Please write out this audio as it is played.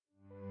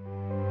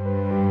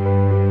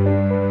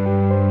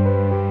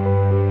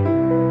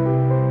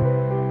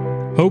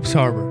Hope's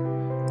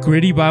Harbor,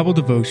 Gritty Bible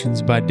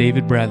Devotions by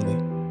David Bradley.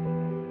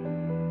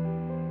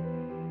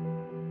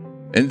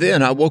 And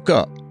then I woke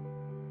up.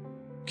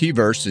 Key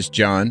verse is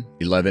John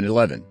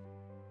 11:11.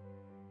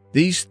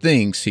 These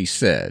things he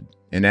said,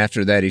 and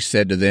after that he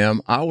said to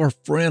them, Our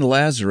friend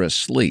Lazarus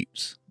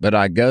sleeps, but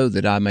I go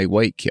that I may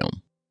wake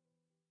him.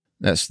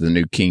 That's the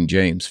New King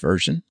James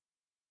Version.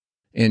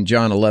 In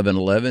John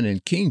 11:11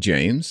 in King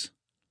James,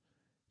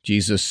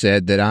 Jesus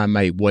said that I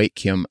may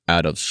wake him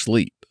out of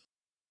sleep.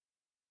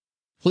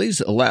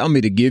 Please allow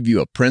me to give you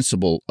a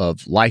principle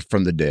of life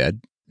from the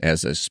dead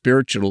as a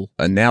spiritual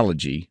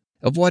analogy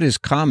of what is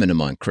common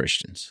among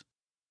Christians.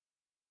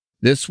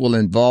 This will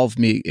involve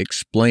me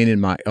explaining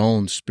my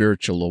own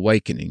spiritual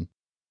awakening,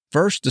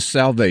 first to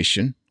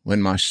salvation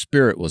when my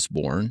spirit was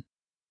born,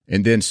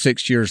 and then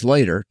 6 years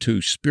later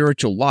to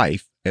spiritual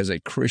life as a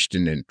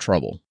Christian in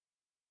trouble.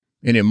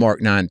 And in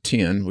Mark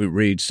 9:10, we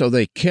read, So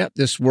they kept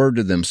this word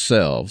to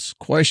themselves,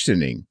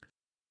 questioning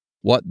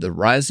what the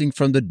rising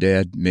from the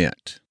dead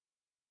meant.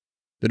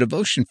 The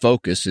devotion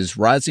focus is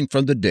rising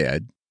from the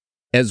dead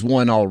as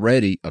one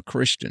already a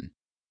Christian.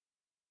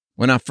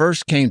 When I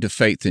first came to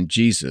faith in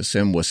Jesus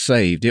and was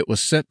saved, it was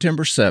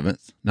September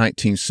 7th,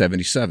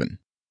 1977.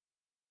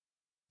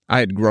 I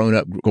had grown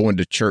up going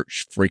to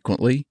church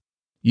frequently,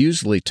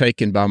 usually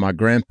taken by my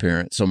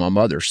grandparents on my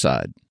mother's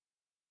side.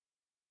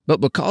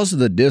 But because of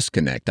the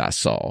disconnect I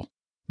saw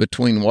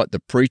between what the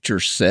preacher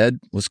said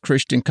was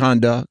Christian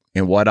conduct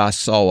and what I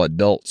saw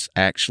adults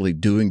actually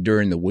doing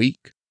during the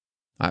week,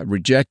 I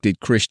rejected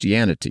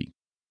Christianity.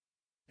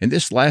 And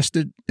this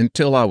lasted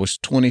until I was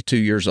 22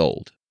 years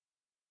old.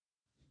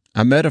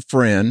 I met a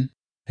friend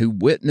who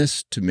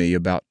witnessed to me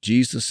about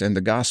Jesus and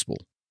the gospel.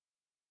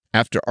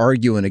 After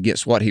arguing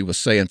against what he was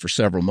saying for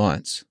several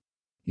months,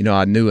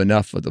 I knew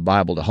enough of the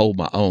Bible to hold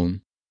my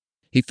own.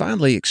 He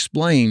finally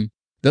explained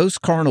those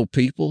carnal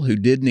people who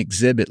didn't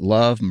exhibit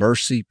love,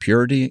 mercy,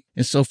 purity,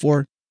 and so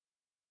forth,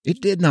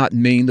 it did not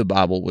mean the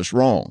Bible was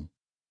wrong.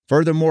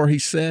 Furthermore, he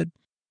said,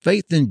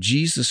 faith in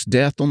Jesus'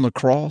 death on the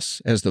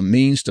cross as the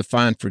means to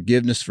find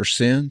forgiveness for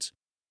sins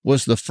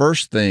was the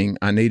first thing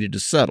I needed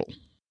to settle.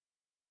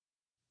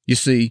 You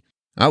see,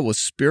 I was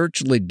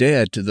spiritually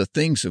dead to the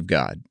things of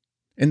God,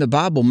 and the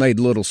Bible made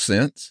little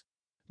sense.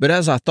 But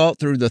as I thought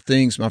through the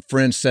things my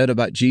friend said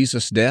about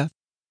Jesus' death,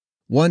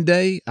 one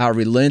day I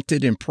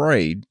relented and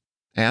prayed,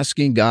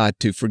 asking God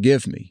to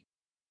forgive me.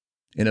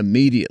 And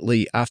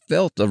immediately I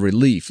felt a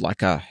relief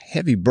like a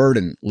heavy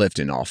burden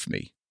lifting off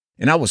me,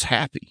 and I was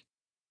happy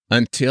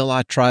until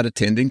I tried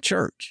attending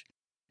church.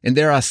 And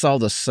there I saw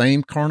the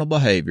same carnal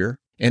behavior,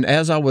 and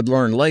as I would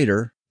learn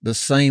later, the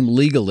same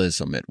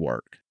legalism at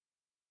work.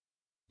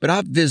 But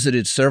I've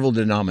visited several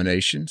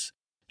denominations,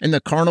 and the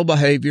carnal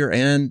behavior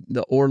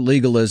or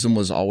legalism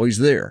was always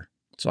there.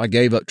 So I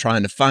gave up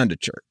trying to find a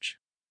church.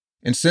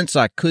 And since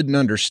I couldn't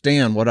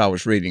understand what I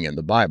was reading in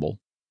the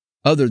Bible,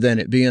 other than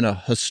it being a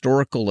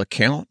historical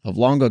account of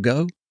long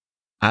ago,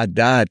 I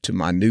died to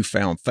my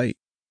newfound faith.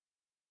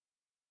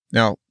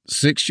 Now,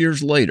 6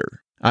 years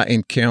later, I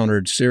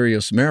encountered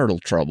serious marital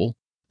trouble,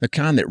 the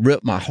kind that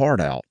ripped my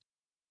heart out.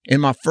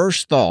 And my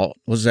first thought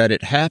was that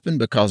it happened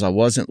because I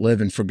wasn't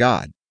living for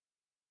God.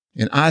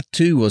 And I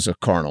too was a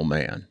carnal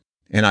man,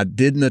 and I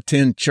didn't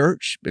attend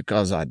church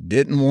because I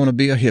didn't want to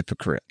be a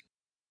hypocrite.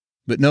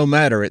 But no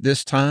matter, at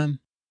this time,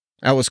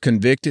 I was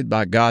convicted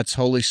by God's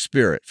Holy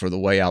Spirit for the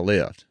way I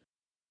lived.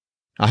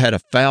 I had a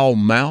foul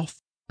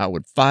mouth. I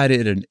would fight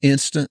it an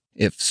instant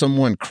if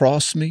someone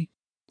crossed me,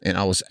 and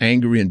I was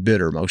angry and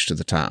bitter most of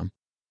the time.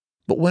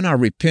 But when I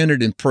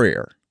repented in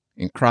prayer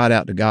and cried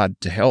out to God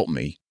to help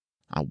me,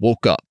 I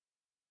woke up.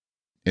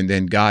 And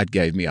then God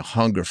gave me a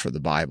hunger for the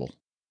Bible.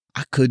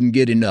 I couldn't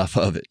get enough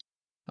of it.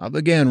 I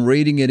began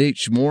reading it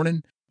each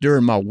morning,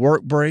 during my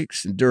work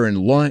breaks, and during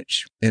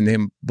lunch, and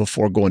then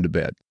before going to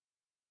bed.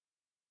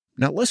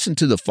 Now listen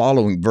to the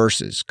following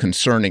verses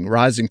concerning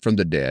rising from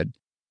the dead,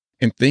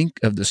 and think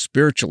of the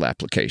spiritual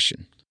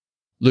application.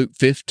 Luke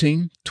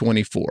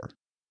 15:24.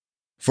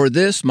 For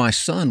this my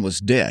son was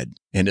dead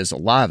and is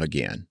alive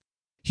again.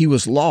 He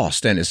was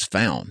lost and is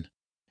found.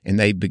 And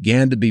they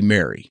began to be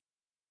merry.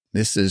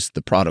 This is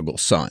the prodigal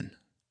son.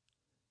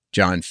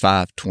 John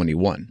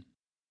 5:21.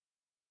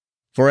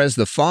 For as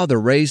the Father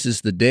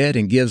raises the dead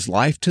and gives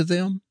life to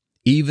them,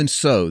 even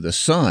so the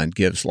Son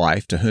gives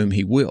life to whom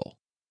he will.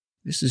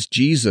 This is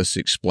Jesus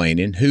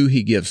explaining who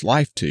he gives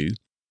life to,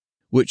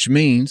 which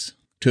means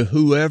to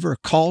whoever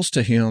calls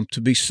to him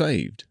to be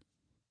saved.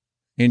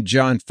 In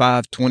John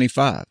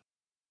 5:25.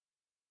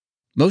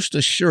 Most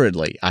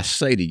assuredly, I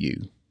say to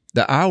you,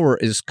 the hour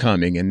is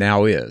coming and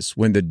now is,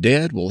 when the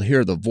dead will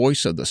hear the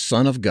voice of the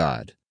Son of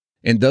God,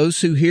 and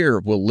those who hear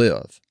will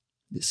live.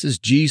 This is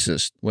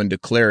Jesus when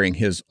declaring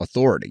his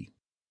authority.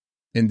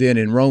 And then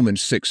in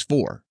Romans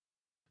 6:4,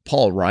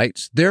 Paul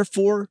writes,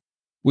 Therefore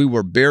we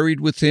were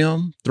buried with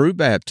him through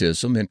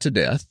baptism into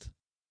death,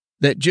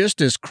 that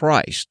just as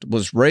Christ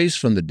was raised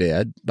from the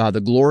dead by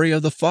the glory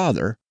of the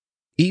Father,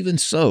 even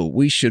so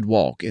we should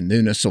walk in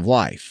newness of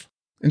life.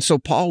 And so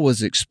Paul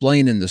was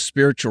explaining the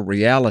spiritual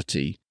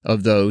reality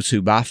of those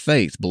who by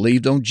faith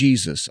believed on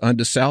Jesus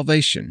unto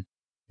salvation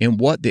and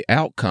what the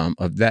outcome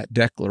of that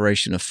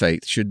declaration of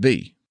faith should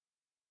be.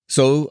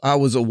 So I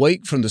was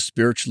awake from the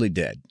spiritually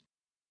dead.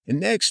 And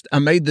next, I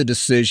made the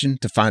decision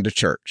to find a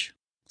church.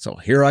 So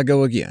here I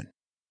go again.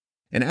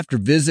 And after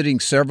visiting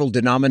several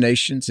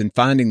denominations and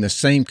finding the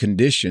same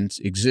conditions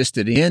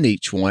existed in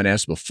each one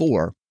as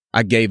before,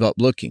 I gave up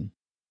looking.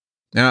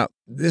 Now,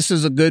 this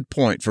is a good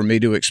point for me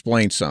to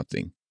explain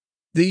something.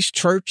 These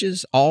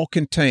churches all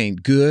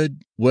contained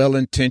good,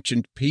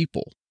 well-intentioned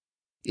people.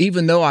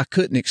 Even though I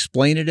couldn't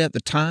explain it at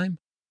the time,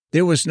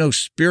 there was no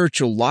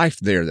spiritual life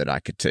there that I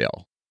could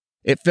tell.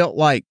 It felt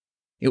like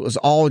it was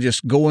all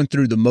just going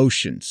through the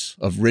motions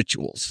of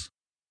rituals.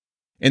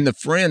 And the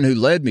friend who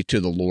led me to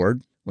the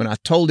Lord, when I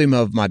told him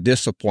of my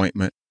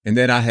disappointment and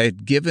that I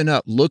had given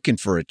up looking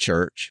for a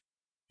church,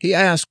 he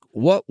asked,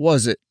 what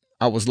was it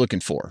I was looking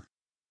for?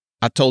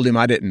 I told him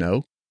I didn't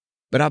know,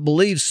 but I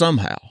believed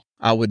somehow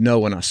I would know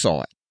when I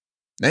saw it.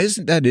 Now,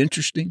 isn't that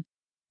interesting?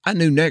 I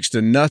knew next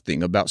to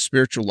nothing about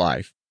spiritual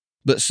life,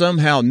 but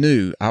somehow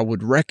knew I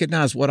would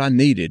recognize what I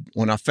needed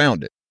when I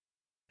found it.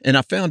 And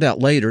I found out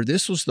later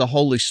this was the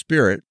Holy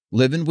Spirit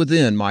living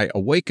within my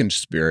awakened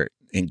spirit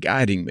and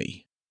guiding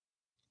me.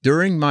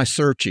 During my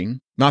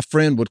searching, my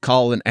friend would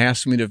call and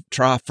ask me to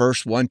try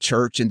first one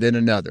church and then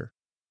another.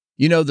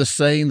 You know the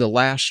saying, the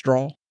last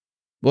straw?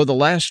 Well, the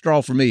last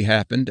straw for me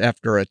happened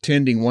after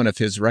attending one of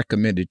his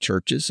recommended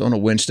churches on a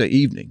Wednesday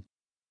evening.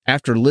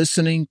 After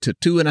listening to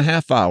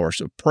 2.5 hours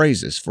of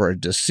praises for a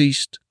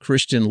deceased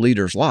Christian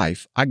leader's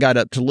life, I got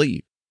up to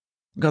leave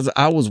because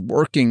I was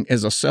working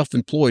as a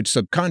self-employed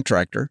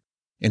subcontractor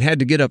and had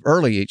to get up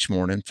early each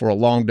morning for a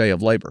long day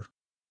of labor.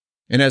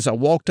 And as I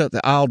walked up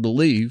the aisle to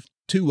leave,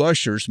 2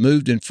 ushers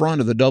moved in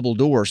front of the double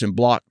doors and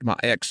blocked my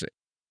exit.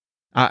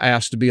 I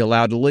asked to be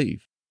allowed to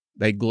leave.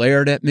 They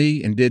glared at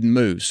me and didn't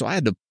move, so I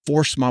had to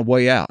force my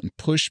way out and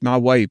push my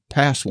way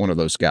past one of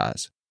those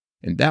guys.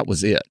 And that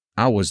was it.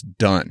 I was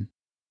done.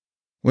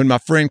 When my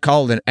friend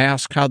called and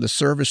asked how the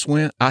service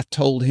went, I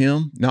told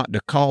him not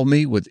to call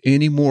me with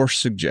any more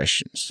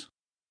suggestions.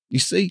 You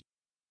see,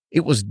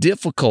 it was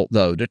difficult,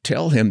 though, to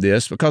tell him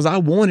this because I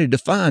wanted to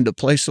find a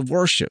place of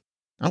worship.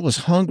 I was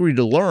hungry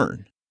to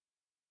learn.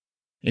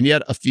 And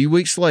yet, a few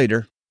weeks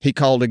later, he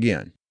called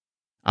again.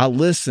 I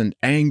listened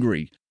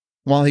angry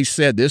while he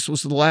said this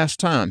was the last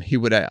time he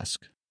would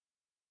ask.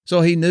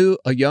 So he knew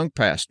a young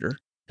pastor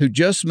who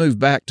just moved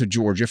back to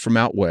Georgia from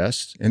out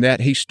west and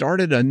that he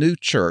started a new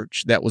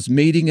church that was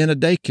meeting in a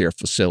daycare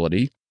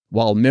facility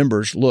while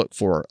members looked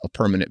for a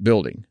permanent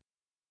building.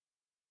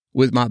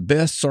 With my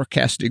best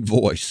sarcastic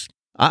voice,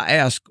 I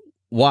asked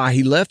why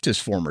he left his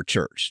former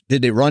church.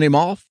 Did they run him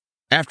off?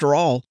 After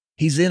all,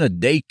 he's in a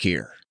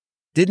daycare.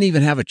 Didn't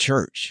even have a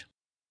church.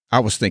 I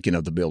was thinking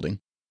of the building.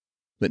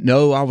 But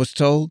no, I was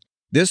told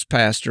this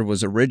pastor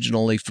was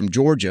originally from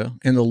Georgia,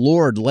 and the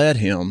Lord led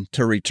him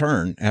to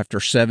return after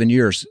 7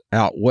 years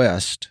out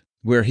west,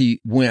 where he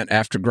went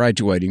after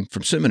graduating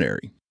from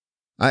seminary.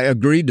 I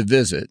agreed to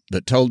visit,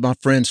 but told my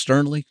friend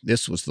sternly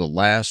this was the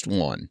last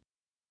one.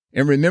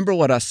 And remember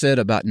what I said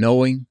about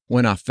knowing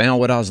when I found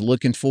what I was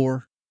looking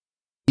for,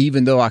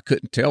 even though I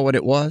couldn't tell what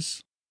it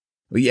was?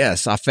 Well,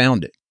 yes, I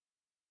found it.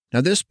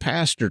 Now, this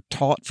pastor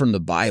taught from the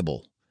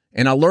Bible,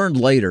 and I learned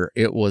later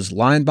it was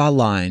line by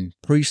line,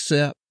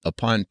 precept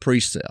upon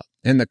precept.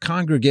 And the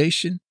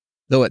congregation,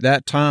 though at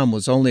that time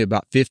was only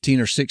about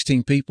 15 or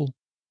 16 people,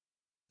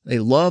 they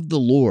loved the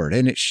Lord,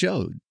 and it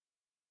showed.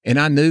 And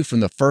I knew from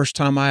the first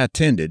time I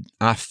attended,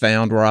 I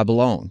found where I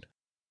belonged.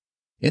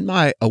 In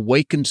my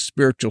awakened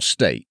spiritual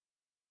state,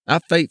 I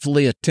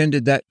faithfully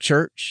attended that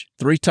church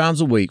 3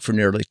 times a week for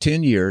nearly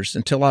 10 years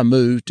until I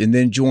moved and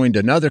then joined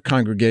another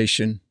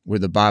congregation where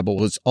the Bible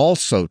was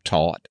also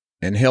taught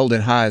and held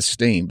in high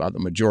esteem by the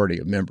majority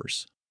of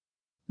members.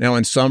 Now,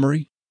 in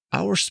summary,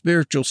 our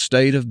spiritual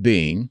state of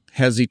being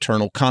has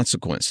eternal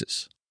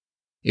consequences.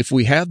 If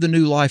we have the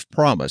new life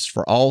promise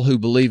for all who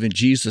believe in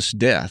Jesus'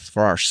 death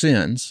for our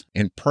sins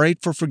and prayed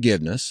for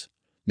forgiveness,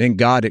 then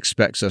God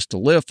expects us to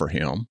live for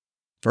Him,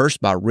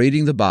 first by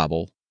reading the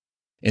Bible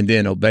and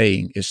then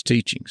obeying its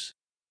teachings.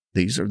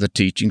 These are the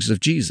teachings of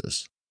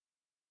Jesus.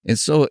 And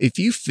so if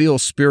you feel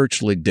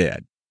spiritually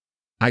dead,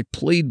 I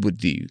plead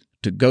with you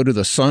to go to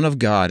the Son of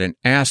God and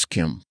ask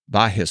Him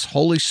by His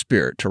Holy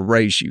Spirit to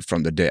raise you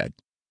from the dead,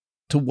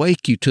 to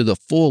wake you to the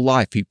full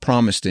life He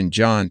promised in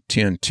John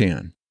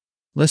 10:10.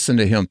 Listen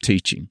to Him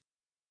teaching.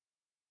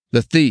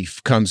 The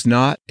thief comes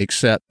not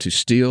except to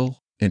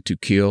steal and to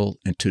kill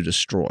and to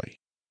destroy.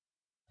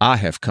 I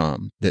have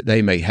come that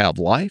they may have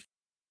life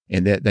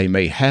and that they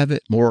may have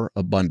it more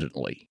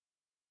abundantly.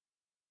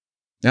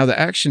 Now, the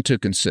action to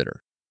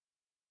consider.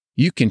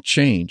 You can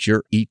change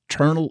your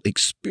eternal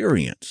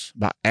experience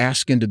by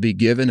asking to be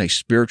given a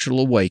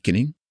spiritual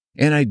awakening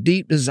and a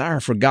deep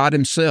desire for God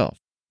Himself,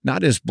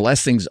 not His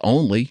blessings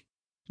only,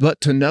 but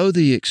to know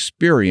the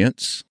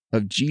experience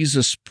of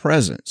Jesus'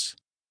 presence.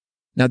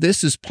 Now,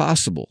 this is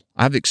possible.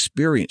 I've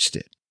experienced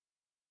it.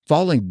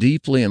 Falling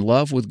deeply in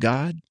love with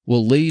God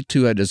will lead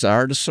to a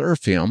desire to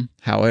serve Him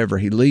however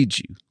He leads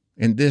you.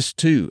 And this,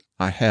 too,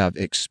 I have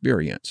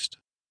experienced.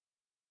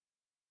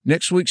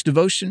 Next week's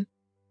devotion,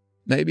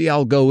 maybe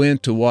I'll go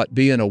into what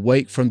being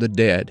awake from the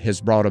dead has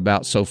brought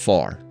about so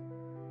far.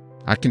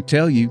 I can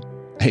tell you,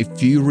 a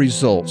few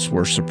results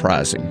were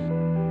surprising.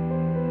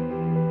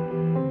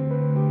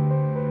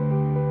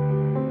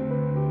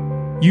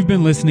 You've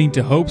been listening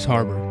to Hope's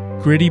Harbor,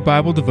 Gritty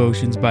Bible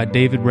Devotions by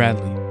David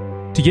Bradley.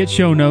 To get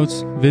show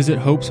notes, visit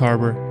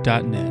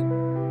hopesharbor.net.